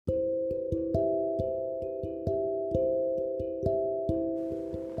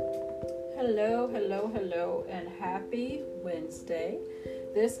hello, and happy Wednesday.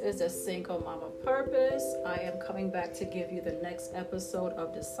 This is a Single Mama Purpose. I am coming back to give you the next episode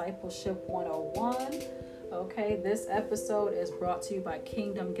of Discipleship 101. Okay, this episode is brought to you by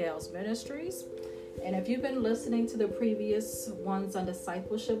Kingdom Gals Ministries. And if you've been listening to the previous ones on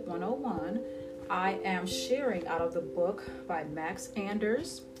Discipleship 101, I am sharing out of the book by Max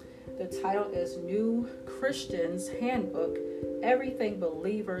Anders. The title is New Christian's Handbook, Everything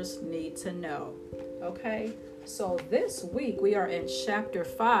Believers Need to Know. Okay, so this week we are in chapter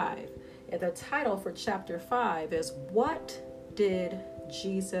 5. And the title for chapter 5 is What Did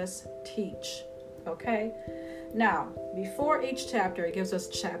Jesus Teach? Okay, now before each chapter, it gives us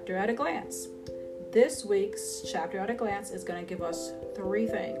chapter at a glance. This week's chapter at a glance is going to give us 3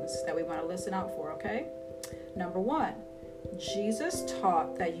 things that we want to listen out for, okay? Number 1, Jesus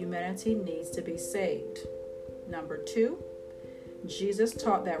taught that humanity needs to be saved. Number 2, Jesus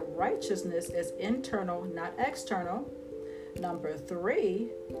taught that righteousness is internal, not external. Number 3,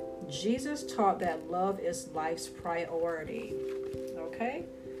 Jesus taught that love is life's priority. Okay?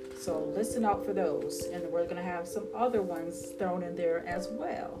 So listen out for those. And we're going to have some other ones thrown in there as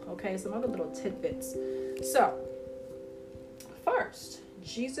well. Okay? Some other little tidbits. So, first,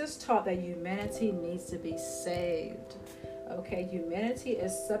 Jesus taught that humanity needs to be saved. Okay? Humanity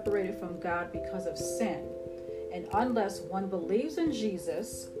is separated from God because of sin. And unless one believes in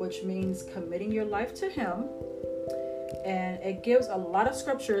Jesus, which means committing your life to Him, and it gives a lot of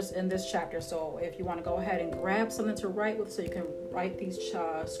scriptures in this chapter. So if you want to go ahead and grab something to write with, so you can write these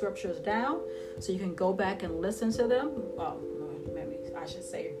scriptures down, so you can go back and listen to them. Maybe I should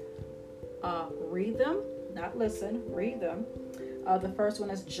say read them, not listen, read them. The first one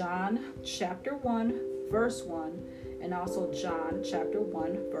is John chapter 1, verse 1, and also John chapter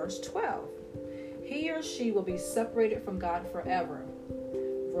 1, verse 12. He or she will be separated from God forever.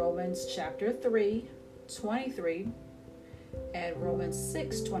 Romans chapter 3, 23, and Romans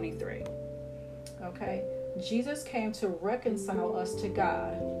 6, 23. Okay? Jesus came to reconcile us to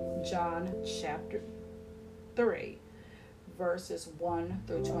God. John chapter 3, verses 1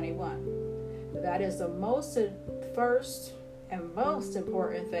 through 21. That is the first and most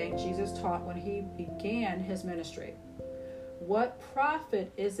important thing Jesus taught when He began His ministry. What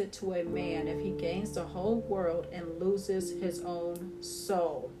profit is it to a man if he gains the whole world and loses his own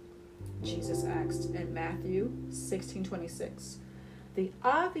soul? Jesus asked in Matthew 16:26. The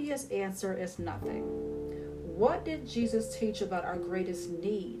obvious answer is nothing. What did Jesus teach about our greatest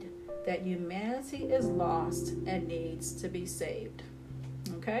need? That humanity is lost and needs to be saved.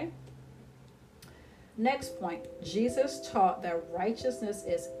 Okay? Next point. Jesus taught that righteousness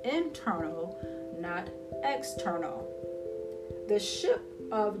is internal, not external. The ship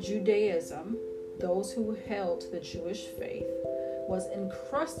of Judaism, those who held the Jewish faith, was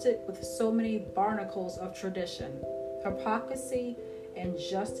encrusted with so many barnacles of tradition, hypocrisy,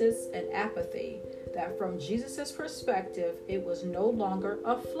 injustice, and apathy that from Jesus' perspective, it was no longer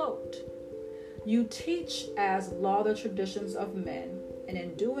afloat. You teach as law the traditions of men, and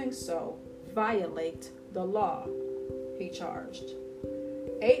in doing so, violate the law, he charged.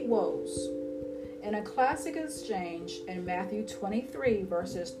 8 woes. In a classic exchange in Matthew 23,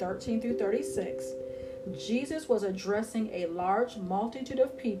 verses 13 through 36, Jesus was addressing a large multitude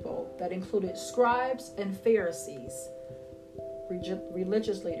of people that included scribes and Pharisees,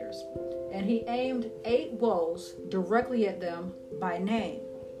 religious leaders, and He aimed 8 woes directly at them by name.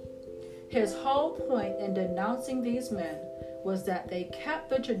 His whole point in denouncing these men was that they kept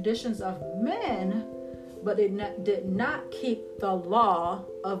the traditions of men, but did not keep the law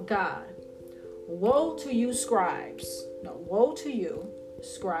of God. Woe to you, scribes. No, woe to you,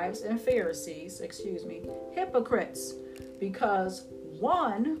 scribes and Pharisees, hypocrites, because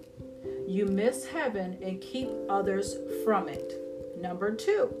 1, you miss heaven and keep others from it. Number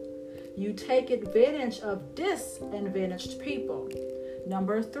 2, you take advantage of disadvantaged people.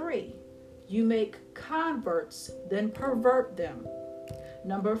 Number 3, you make converts, then pervert them.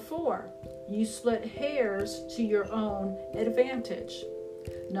 Number 4, you split hairs to your own advantage.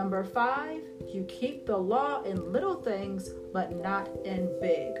 Number 5, you keep the law in little things, but not in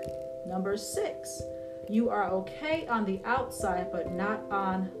big. Number 6, you are okay on the outside, but not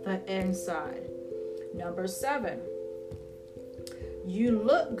on the inside. Number 7, you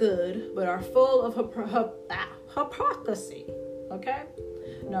look good, but are full of hypocrisy. Okay?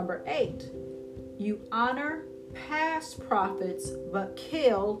 Number 8, you honor past prophets, but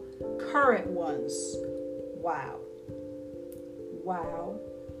kill current ones. Wow. Wow.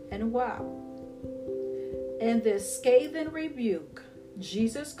 And wow. In this scathing rebuke,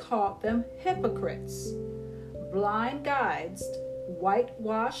 Jesus called them hypocrites, blind guides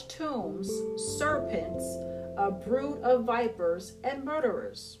whitewashed tombs, serpents, a brood of vipers, and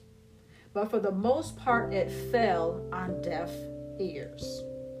murderers. But for the most part, it fell on deaf ears.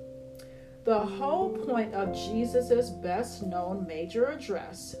 The whole point of Jesus' best known major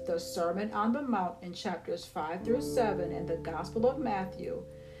address, the Sermon on the Mount in chapters 5 through 7 in the Gospel of Matthew,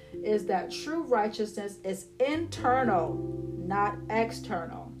 is that true righteousness is internal, not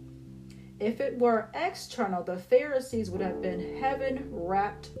external. If it were external, the Pharisees would have been heaven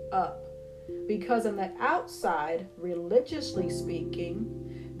wrapped up, because on the outside, religiously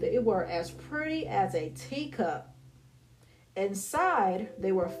speaking, they were as pretty as a teacup. Inside,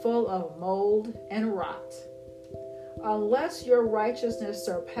 they were full of mold and rot. Unless your righteousness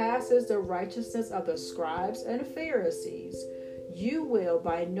surpasses the righteousness of the scribes and Pharisees, you will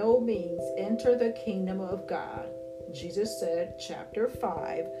by no means enter the kingdom of God. Jesus said, chapter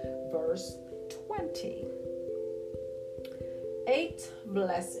 5, verse 20. 8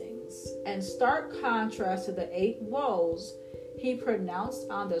 blessings. In stark contrast to the 8 woes he pronounced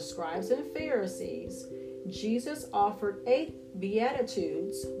on the scribes and Pharisees, Jesus offered 8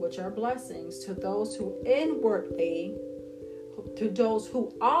 beatitudes, which are blessings, to those who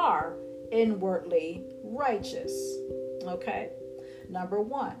are inwardly righteous. Okay? Number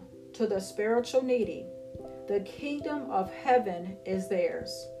 1, to the spiritual needy, the kingdom of heaven is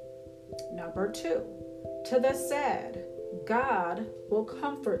theirs. Number 2, to the sad, God will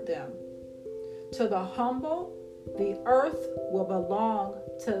comfort them. To the humble, the earth will belong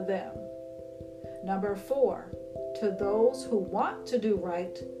to them. Number 4, to those who want to do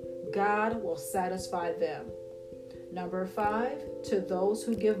right, God will satisfy them. Number 5, to those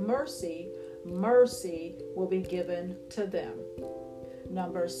who give mercy, mercy will be given to them.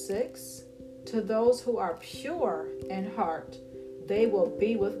 Number 6, to those who are pure in heart, they will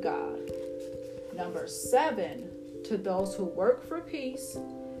be with God. Number 7, to those who work for peace,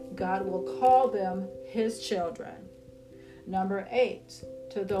 God will call them his children. Number 8,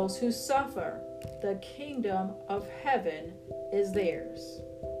 to those who suffer, the kingdom of heaven is theirs.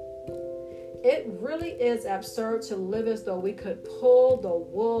 It really is absurd to live as though we could pull the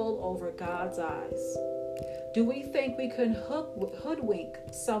wool over God's eyes. Do we think we can hoodwink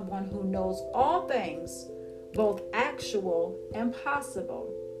someone who knows all things, both actual and possible?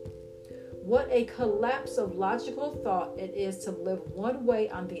 What a collapse of logical thought it is to live one way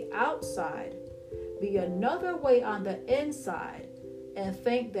on the outside, be another way on the inside, and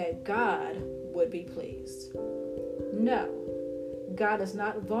think that God would be pleased. No, God is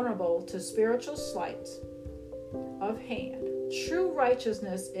not vulnerable to spiritual sleight of hand. True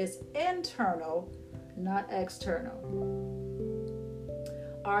righteousness is internal, not external.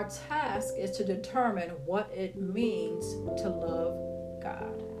 Our task is to determine what it means to love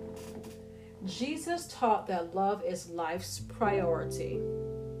God. Jesus taught that love is life's priority.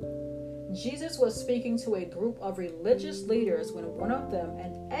 Jesus was speaking to a group of religious leaders when one of them,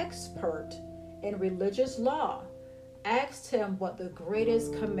 an expert in religious law, asked him what the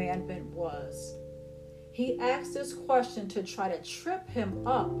greatest commandment was. He asked this question to try to trip him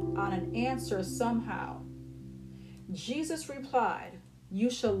up on an answer somehow. Jesus replied, "You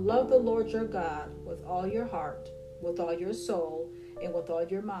shall love the Lord your God with all your heart, with all your soul, and with all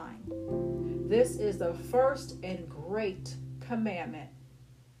your mind. This is the first and great commandment."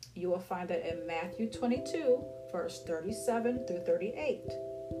 You will find that in Matthew 22, verse 37 through 38.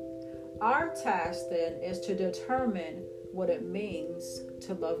 Our task then is to determine what it means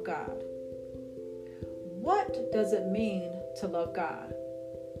to love God. What does it mean to love God?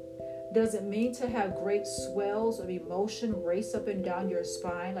 Does it mean to have great swells of emotion race up and down your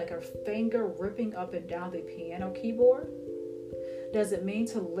spine like a finger ripping up and down the piano keyboard? Does it mean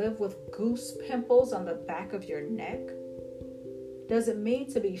to live with goose pimples on the back of your neck? Does it mean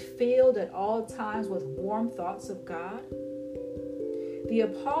to be filled at all times with warm thoughts of God? The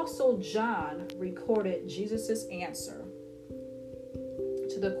Apostle John recorded Jesus' answer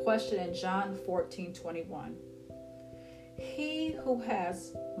to the question in John 14:21. "He who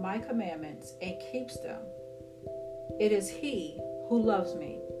has my commandments and keeps them, it is he who loves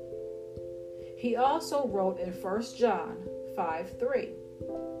me." He also wrote in 1 John 5:3,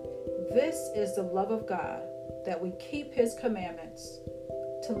 "This is the love of God, that we keep his commandments."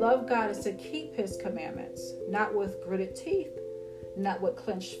 To love God is to keep his commandments, not with gritted teeth, not with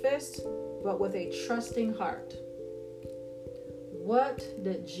clenched fists, but with a trusting heart. What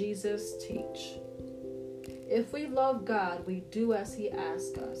did Jesus teach? If we love God, we do as he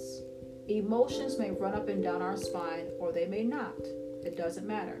asks us. Emotions may run up and down our spine, or they may not. It doesn't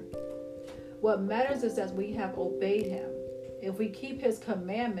matter. What matters is that we have obeyed him. If we keep his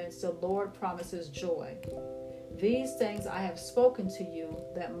commandments, the Lord promises joy. These things I have spoken to you,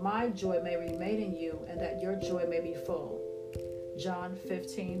 that my joy may remain in you, and that your joy may be full. John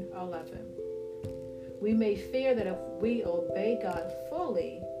 15:11. We may fear that if we obey God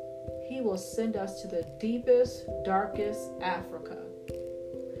fully, He will send us to the deepest, darkest Africa.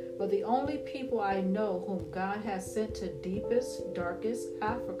 But the only people I know whom God has sent to deepest, darkest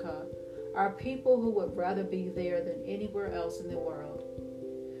Africa are people who would rather be there than anywhere else in the world.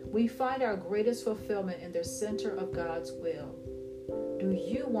 We find our greatest fulfillment in the center of God's will. Do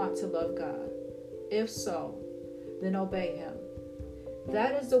you want to love God? If so, then obey Him.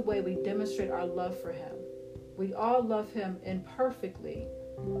 That is the way we demonstrate our love for Him. We all love Him imperfectly,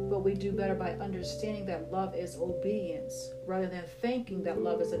 but we do better by understanding that love is obedience rather than thinking that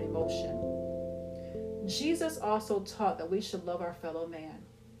love is an emotion. Jesus also taught that we should love our fellow man.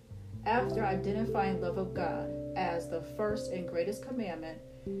 After identifying love of God as the first and greatest commandment,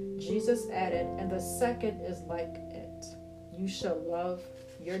 Jesus added, and the second is like it. You shall love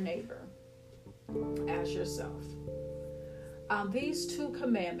your neighbor as yourself. On these two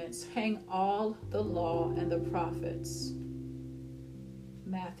commandments hang all the law and the prophets.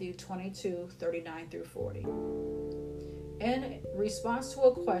 Matthew 22:39-40. In response to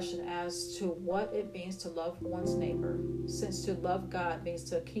a question as to what it means to love one's neighbor, since to love God means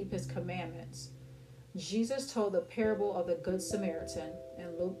to keep His commandments, Jesus told the parable of the Good Samaritan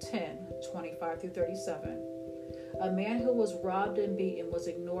in Luke 10:25-37. A man who was robbed and beaten was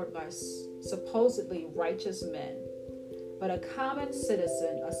ignored by supposedly righteous men, but a common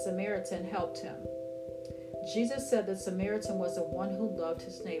citizen, a Samaritan, helped him. Jesus said the Samaritan was the one who loved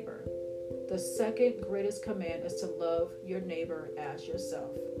his neighbor. The second greatest command is to love your neighbor as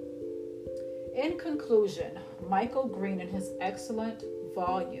yourself. In conclusion, Michael Green, in his excellent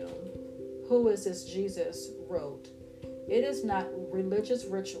volume, Who is This Jesus?, wrote, "It is not religious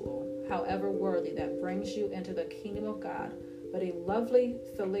ritual, however worthy, that brings you into the kingdom of God, but a lovely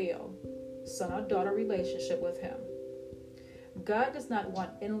filial, son or daughter relationship with Him. God does not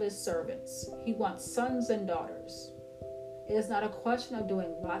want endless servants. He wants sons and daughters. It is not a question of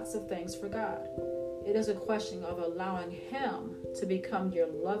doing lots of things for God. It is a question of allowing Him to become your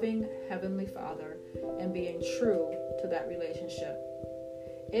loving Heavenly Father and being true to that relationship.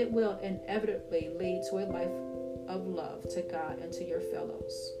 It will inevitably lead to a life of love to God and to your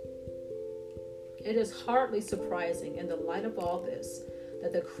fellows." It is hardly surprising in the light of all this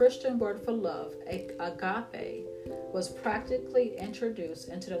that the Christian word for love, agape, was practically introduced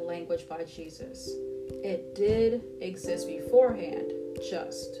into the language by Jesus. It did exist beforehand,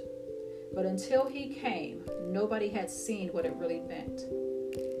 but until He came, nobody had seen what it really meant.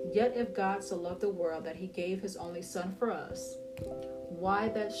 Yet if God so loved the world that He gave His only Son for us, why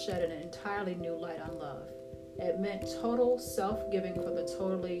that shed an entirely new light on love? It meant total self-giving for the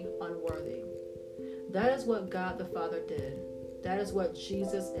totally unworthy. That is what God the Father did. That is what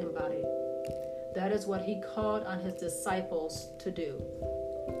Jesus embodied. That is what He called on His disciples to do.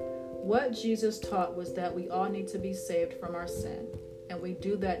 What Jesus taught was that we all need to be saved from our sin, and we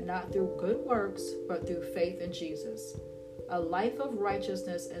do that not through good works, but through faith in Jesus. A life of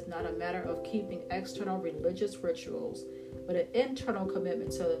righteousness is not a matter of keeping external religious rituals, but an internal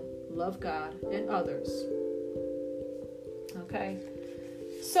commitment to love God and others. Okay,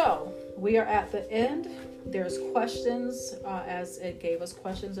 so we are at the end. There's questions, as it gave us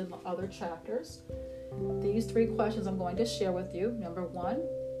questions in the other chapters. These 3 questions I'm going to share with you. Number 1,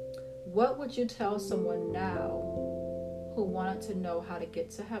 what would you tell someone now who wanted to know how to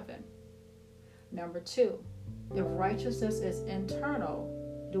get to heaven? Number 2, if righteousness is internal,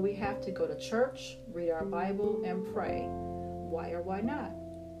 do we have to go to church, read our Bible, and pray? Why or why not?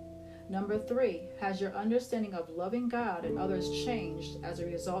 Number 3, has your understanding of loving God and others changed as a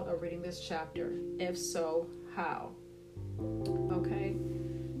result of reading this chapter? If so, how? Okay.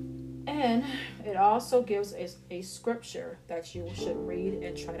 And it also gives a scripture that you should read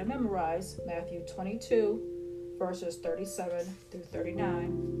and try to memorize, Matthew 22, verses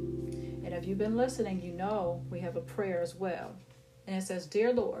 37-39. And if you've been listening, you know we have a prayer as well. And it says,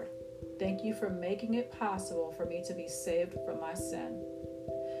 "Dear Lord, thank you for making it possible for me to be saved from my sin.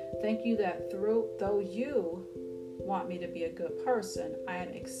 Thank you that though you want me to be a good person, I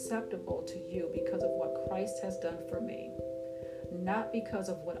am acceptable to you because of what Christ has done for me, not because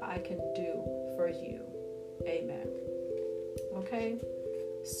of what I can do for you. Amen." Okay,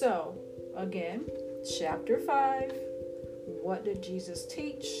 so again, chapter 5, what did Jesus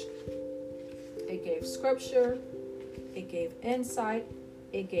teach? It gave scripture, it gave insight,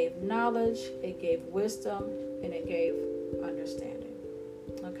 it gave knowledge, it gave wisdom, and it gave understanding.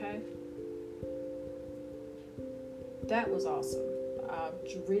 Okay? That was awesome.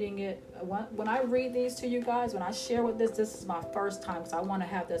 reading it. When I read these to you guys, when I share with this is my first time because I want to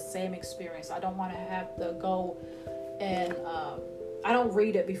have the same experience. I don't want to have to go and I don't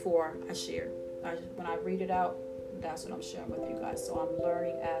read it before I share. When I read it out, that's what I'm sharing with you guys. So I'm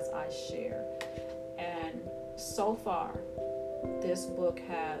learning as I share. And so far, this book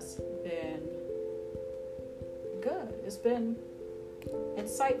has been good. It's been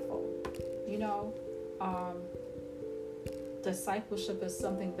insightful. Discipleship is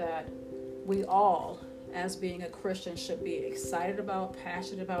something that we all, as being a Christian, should be excited about,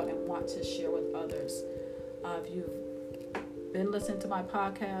 passionate about, and want to share with others. If you've been listening to my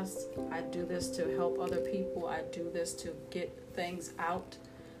podcast, I do this to help other people. I do this to get things out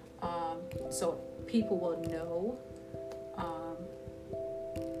so people will know.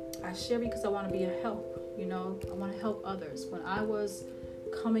 I share because I want to be a help. I want to help others. When I was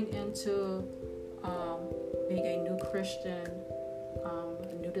coming into being a new Christian,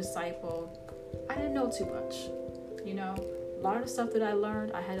 a new disciple, I didn't know too much. A lot of the stuff that I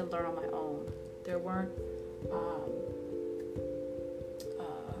learned, I had to learn on my own. There weren't,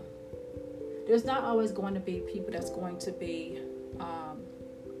 there's not always going to be people that's going to be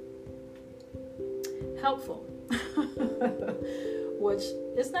helpful, which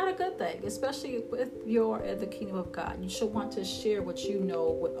is not a good thing, especially if you're in the kingdom of God. You should want to share what you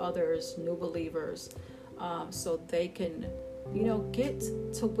know with others, new believers, so they can, get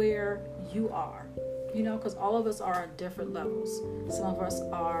to where you are, because all of us are on different levels. Some of us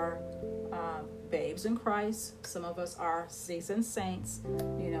are babes in Christ. Some of us are seasoned saints.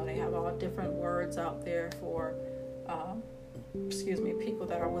 They have all different words out there for, people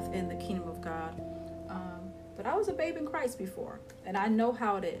that are within the kingdom of God. But I was a babe in Christ before, and I know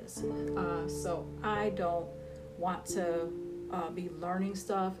how it is. So I don't want to be learning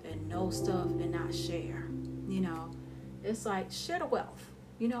stuff and know stuff and not share. It's like, share the wealth.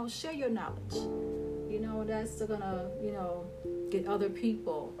 Share your knowledge. That's gonna, get other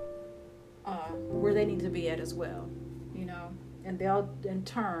people where they need to be at as well. And they'll in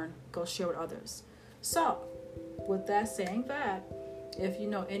turn go share with others. So, with that saying that, if you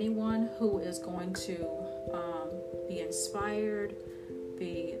know anyone who is going to be inspired,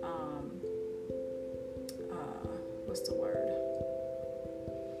 be what's the word?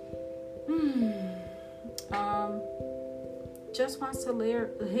 Just wants to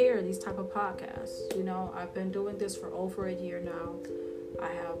hear these type of podcasts. I've been doing this for over a year now. I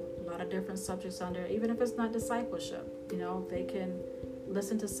have a lot of different subjects on there, even if it's not discipleship. They can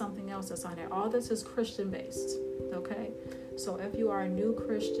listen to something else that's on there. All this is Christian based, okay? So if you are a new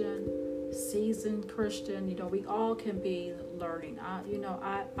Christian, seasoned Christian, we all can be learning.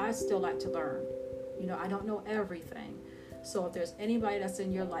 I still like to learn. I don't know everything. So if there's anybody that's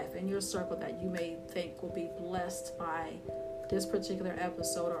in your life, in your circle, that you may think will be blessed by this particular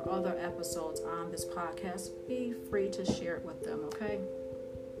episode or other episodes on this podcast, be free to share it with them, okay?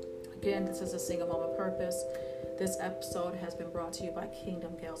 Again, this is a Single Mama Purpose. This episode has been brought to you by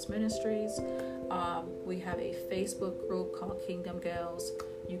Kingdom Gals Ministries. We have a Facebook group called Kingdom Gals.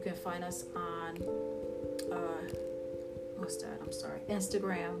 You can find us on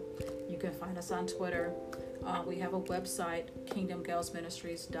Instagram. You can find us on Twitter. We have a website,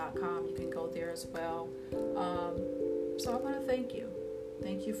 kingdomgalsministries.com. You can go there as well. So I want to thank you.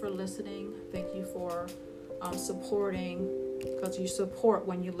 Thank you for listening. Thank you for supporting, because you support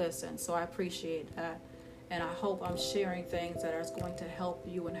when you listen. So I appreciate that. And I hope I'm sharing things that are going to help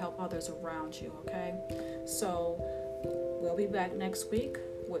you and help others around you, okay? So we'll be back next week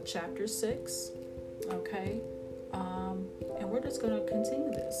with chapter 6, okay? And we're just going to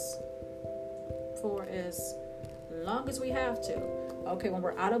continue this for as long as we have to. Okay, when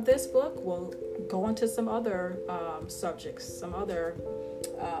we're out of this book, we'll go into some other subjects, some other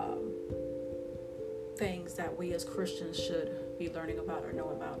things that we as Christians should be learning about or know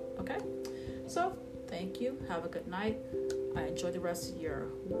about, okay? So, thank you. Have a good night. Enjoy the rest of your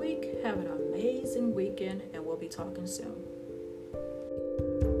week. Have an amazing weekend, and we'll be talking soon.